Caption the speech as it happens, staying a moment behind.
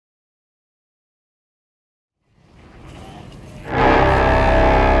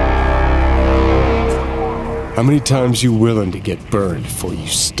How many times you willing to get burned before you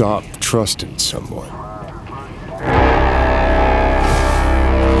stop trusting someone?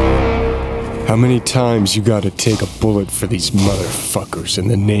 How many times you gotta take a bullet for these motherfuckers in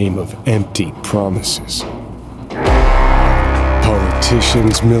the name of empty promises?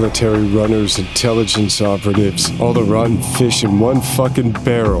 Politicians, military runners, intelligence operatives, all the rotten fish in one fucking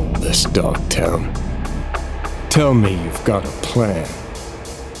barrel, this Dogtown. Tell me you've got a plan.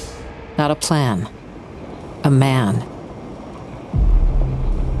 Not a plan. A man.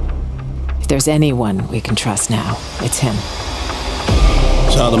 If there's anyone we can trust now, it's him.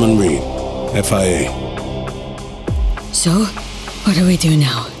 Solomon Reed, FIA. So, what do we do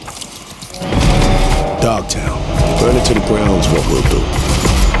now? Dogtown. Burn it to the ground's what we'll do.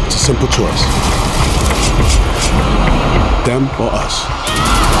 It's a simple choice. Them or us.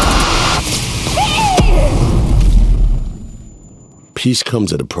 Peace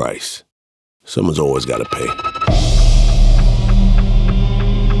comes at a price. Someone's always got to pay.